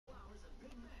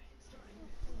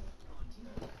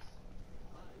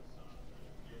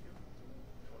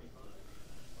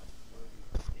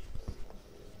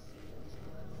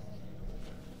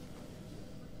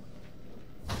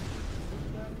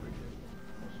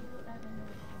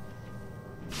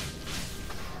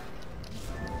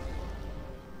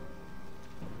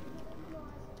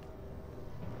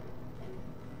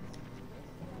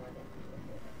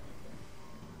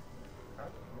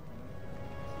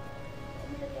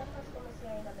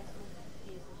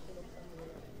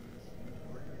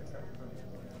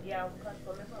Yeah, because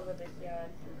coming from a bit here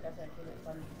and see that's actually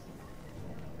fun.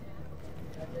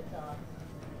 At the top,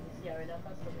 this year in a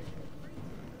customer.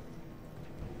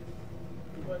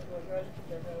 Because we're going to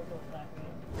get a little back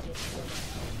here.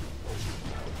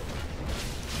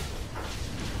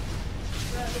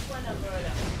 Well, the point of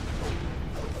murder.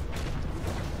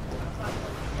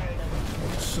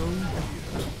 So be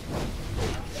it.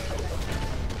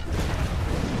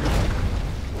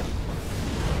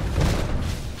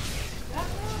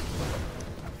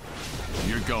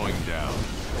 You're going down.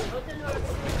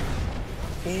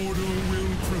 Order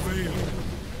will prevail.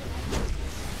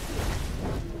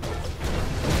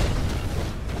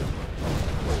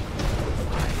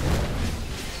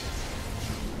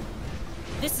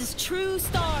 This is true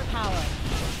star power.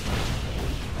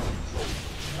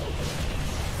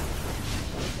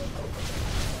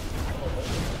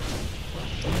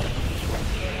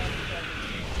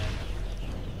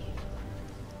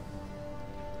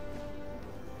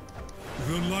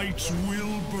 The lights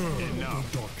will burn the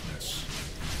darkness.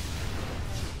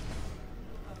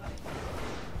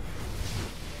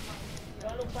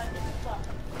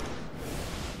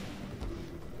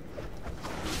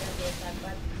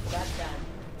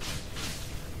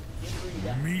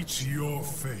 Meet your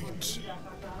fate.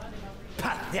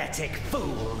 Pathetic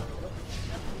fool!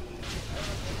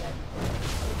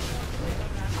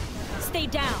 Stay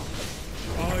down.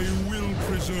 I will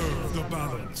preserve the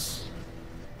balance.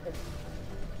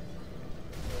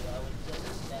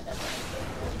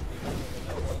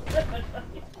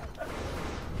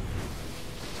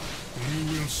 You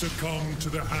will succumb to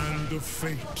the hand of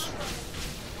fate.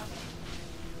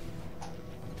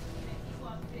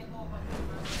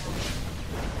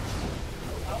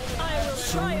 I will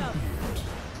triumph.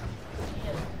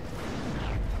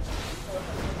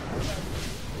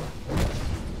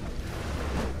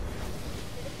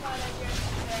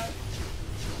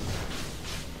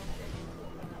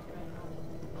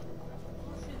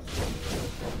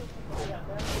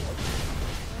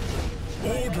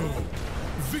 Order,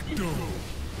 Victor.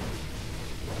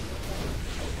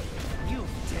 You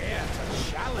dare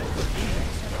to challenge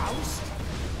Phoenix Faust?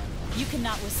 You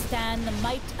cannot withstand the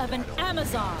might of an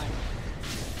Amazon.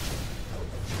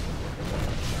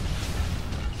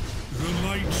 The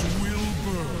lights will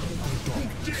burn the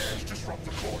darkness. Dares disrupt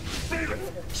the court. Bailiff,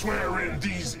 swear in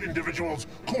these individuals.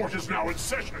 Court is now in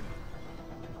session.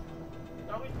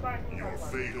 Your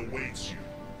fate awaits you.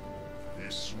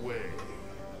 This way.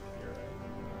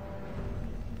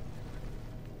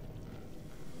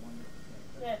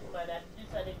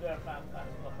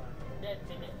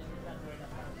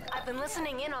 I've been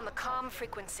listening in on the comm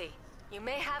frequency. You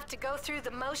may have to go through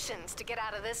the motions to get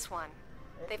out of this one.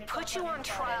 They've put you on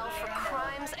trial for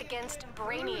crimes against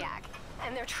Brainiac,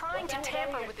 and they're trying to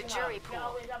tamper with the jury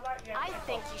pool. I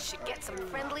think you should get some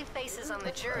friendly faces on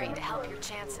the jury to help your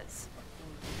chances.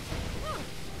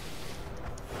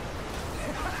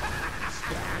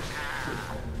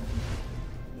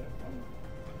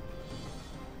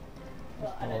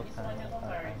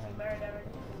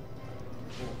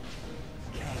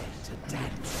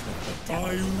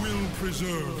 I will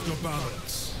preserve the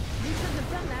balance. You shouldn't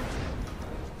have done that.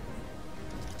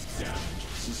 Damage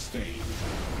sustained.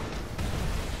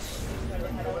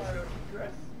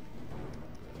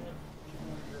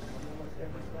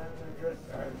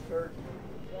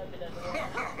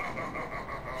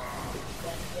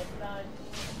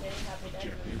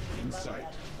 Objective in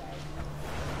sight.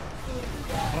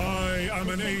 I am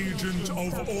an agent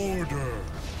of order.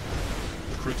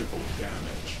 Critical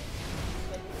damage.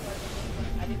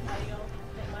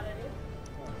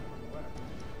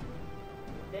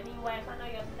 Then your wife and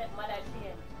your stepmother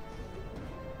here.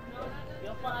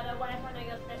 Your father, wife and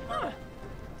your stepmother.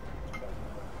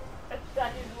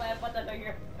 That is why I don't know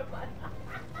your stepmother.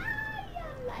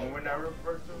 When I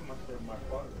refer to him, I said my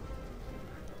father.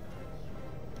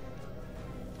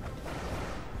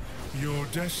 Your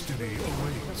destiny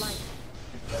awaits.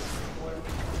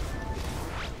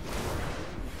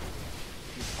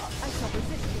 I shall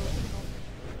resist your evil.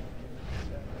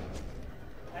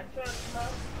 I trust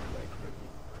Mom.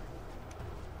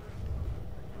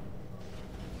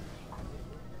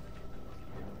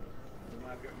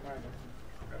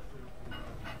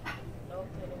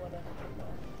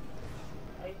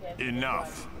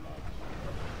 Enough.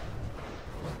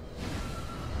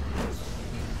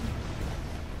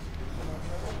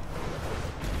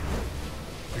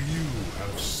 You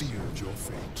have sealed your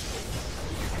fate.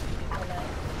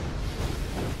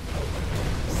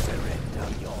 Surrender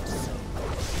your soul.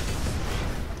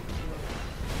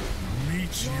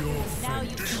 Meet your Now you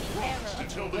fate. see error.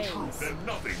 Until the ways. truth and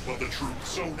nothing but the truth,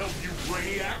 so help you,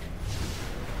 Brainiac?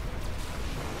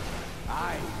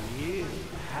 I really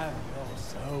have your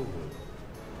soul.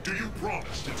 Do you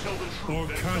promise to tell the truth and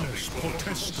Orcanus nothing but the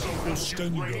truth, potesta so help you,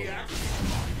 ostendo. Brainiac?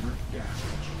 Minor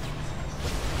damage.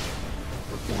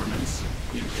 Performance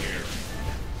impaired.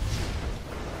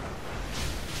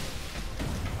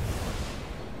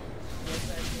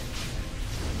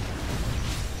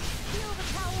 Feel the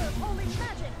power of holy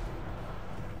magic.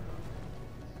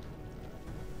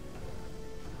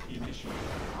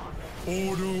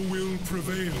 Order will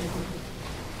prevail.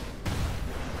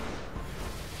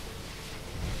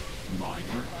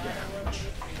 Minor damage.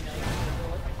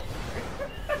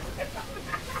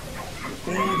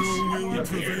 Order will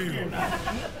prevail.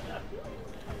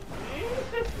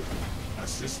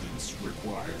 Assistance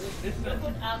required.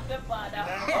 After Pada,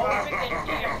 how to get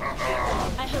here?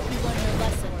 I hope you learn your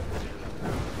lesson.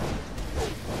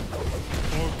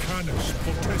 Orcanus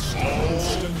potesta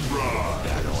ostendo.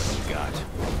 I know what you got.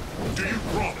 Do you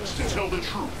promise to tell the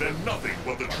truth and nothing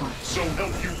but the truth, so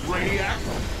help you, Brainiac?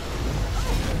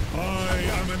 I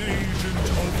am an agent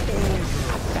of order.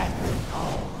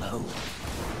 All over.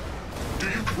 Do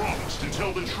you promise to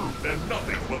tell the truth and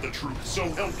nothing but the truth, so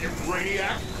help you,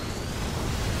 Brainiac?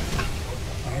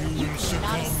 You will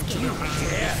succumb to the hand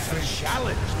Dare of to fate.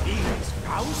 challenge Phoenix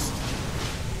Faust?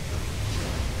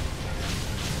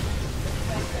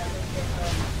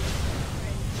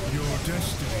 Your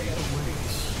destiny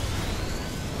awaits.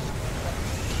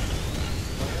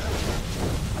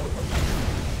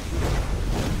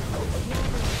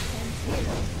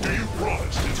 Do you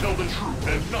promise to tell the truth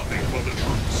and nothing but the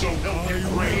truth, so help I you,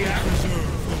 will Brainiac?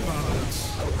 preserve the balance.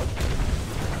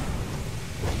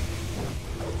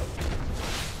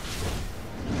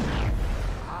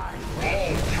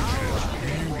 All fugitives will be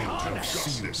You brought to have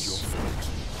sealed your justice. fate.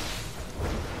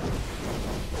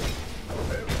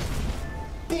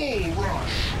 Bull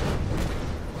Rush!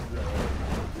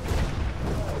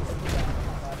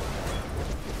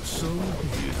 So be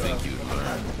You think you'd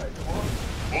learn?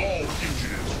 All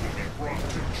fugitives will be brought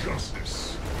to justice.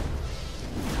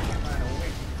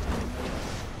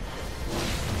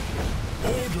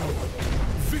 Ordo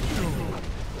Victor.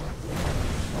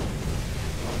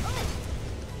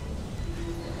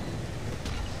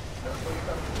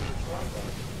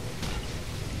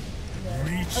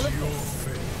 Meet your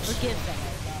fate. Forgive them.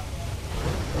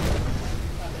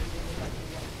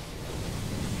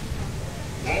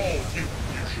 All you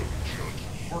shall be judged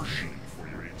harshly for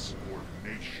your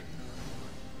insubordination.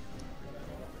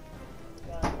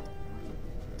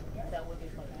 That would be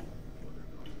fun.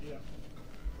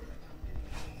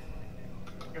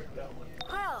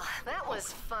 Well, that was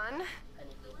fun.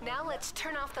 Now let's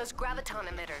turn off those graviton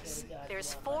emitters.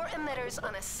 There's 4 emitters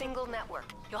on a single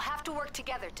network. You'll have to work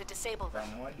together to disable them.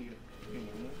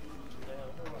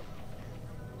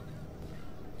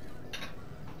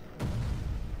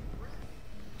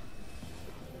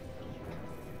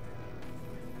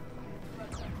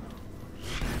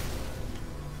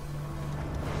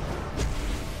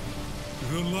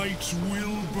 The lights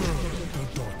will burn the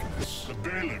darkness. The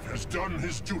bailiff has done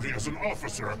his duty as an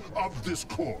officer of this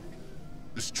court.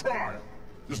 This trial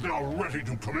is now ready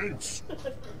to commence.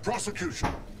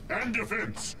 Prosecution and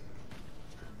defense.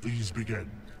 Please begin.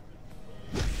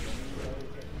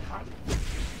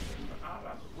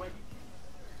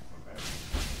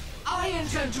 I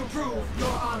intend to prove, Your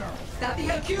Honor, that the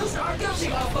accused are guilty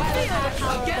of violent acts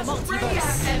against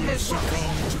Brainiac and his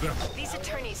Succumb to the These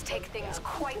attorneys take things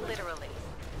quite literally.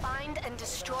 Find and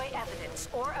destroy evidence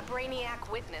or a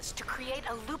Brainiac witness to create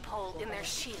a loophole in their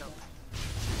shield.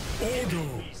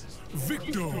 Ordo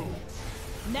Victor.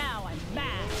 Now I'm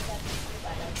mad.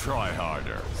 Try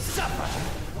harder.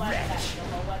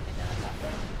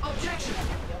 Objection!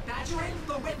 Badgering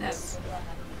the witness.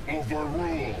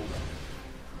 Overruled.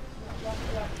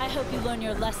 I hope you learn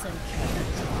your lesson.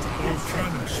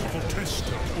 Orcanus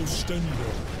potesta ostendo.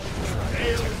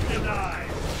 Hail is denied.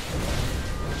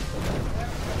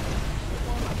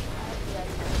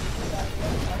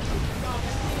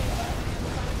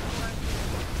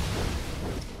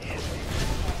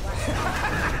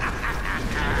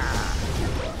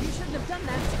 You shouldn't have done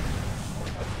that.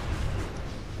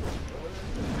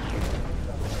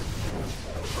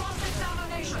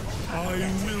 Cross-examination. I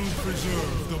will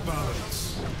preserve the balance.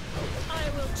 I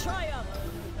will triumph.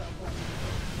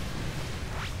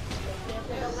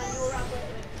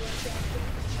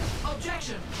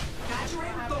 Objection!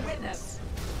 Badgering the witness.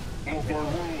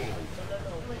 Overruled.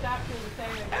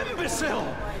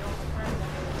 Imbecile!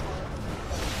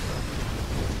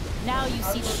 Now you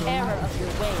see the error of your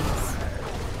ways.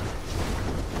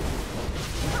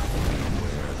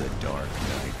 Where the Dark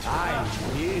Knight. I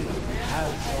will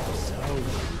have your soul.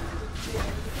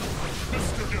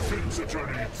 Mr. Defense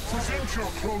Attorney, present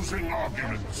your closing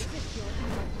arguments.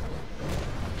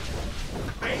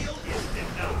 Bail is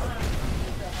denied.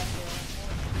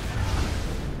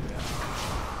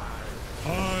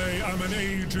 I am an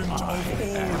agent of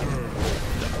order.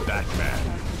 The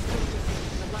Batman.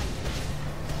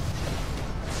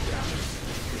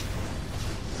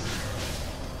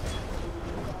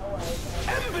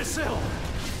 Imbecile!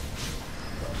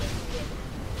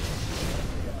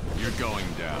 You're going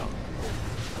down.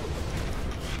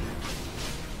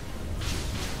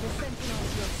 The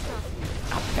Sentinels will stop you.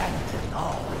 Abandon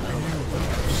all.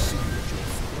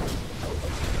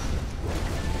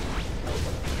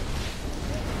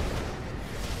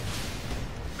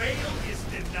 Bail is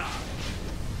denied.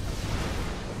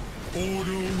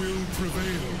 Order will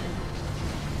prevail.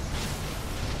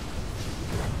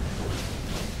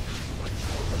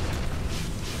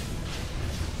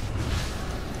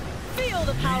 Feel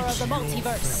the power of the Meet your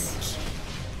multiverse. fate.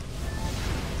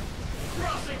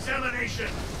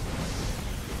 Cross-examination.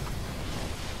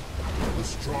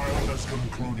 This trial has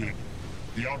concluded.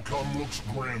 The outcome looks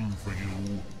grim for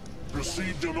you.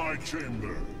 Proceed to my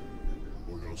chamber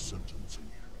for your sentencing.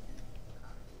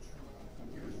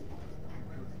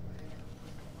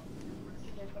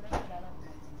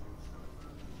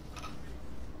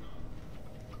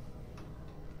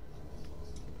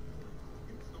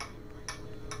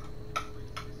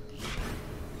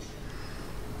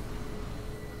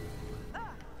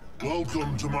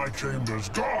 Welcome to my chambers.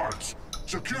 Guards!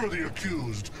 Secure the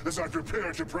accused as I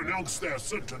prepare to pronounce their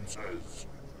sentences.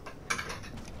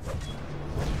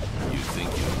 You think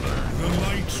you'll learn? The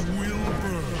lights will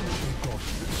burn the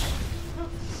darkness.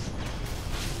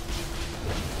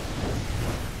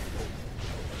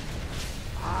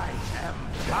 I am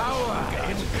power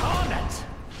incarnate.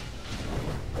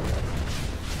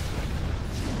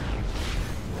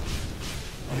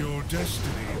 Your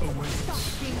destiny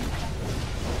awaits.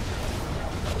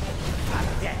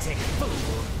 Pathetic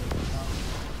fool.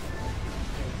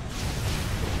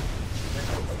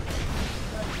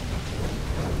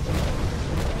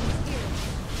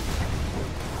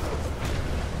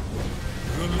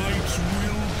 The lights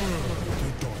will burn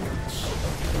the darkness.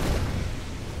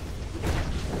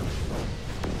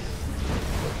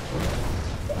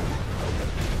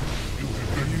 You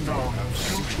have been found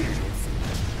guilty.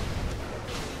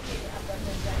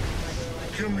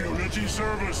 Community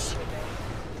service.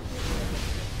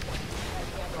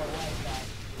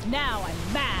 Now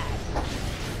I'm mad.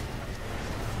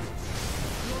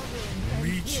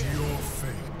 Meet your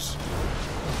fate.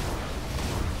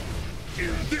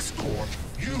 In this court,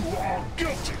 you are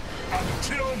guilty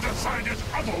until decided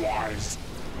otherwise.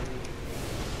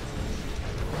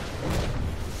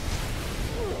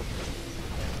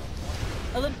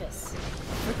 Olympus,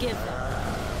 forgive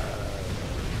them.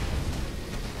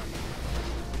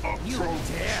 You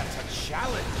dare to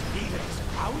challenge Phoenix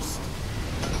House?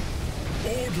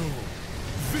 Order!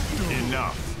 Victor!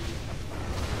 Enough.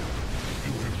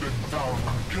 You have been found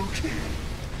guilty.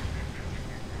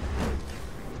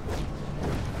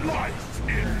 Life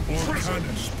in prison.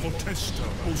 Orcanis potesta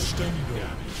ostendo.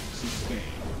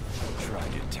 Try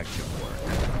detective work.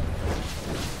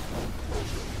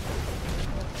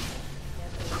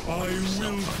 I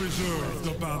will preserve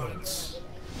the balance.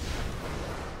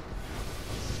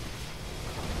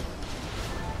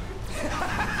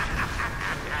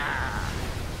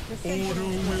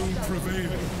 Order will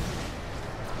prevail.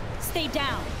 Stay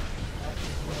down.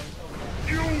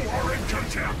 You are in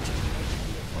contempt.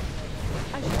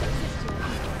 I should assist you.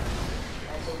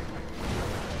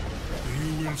 You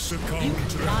will succumb You to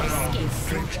the cannot hand of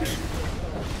escape. fate.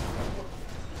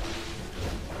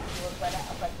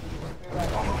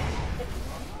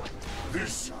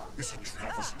 This is a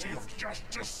travesty of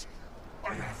justice.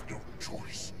 I have no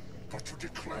choice but to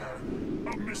declare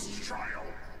a mistrial.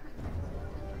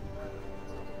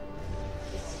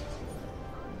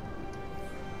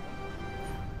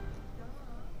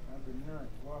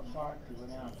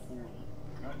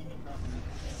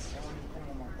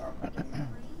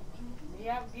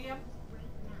 Give,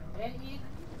 then eat,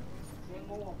 then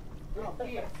go.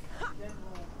 Then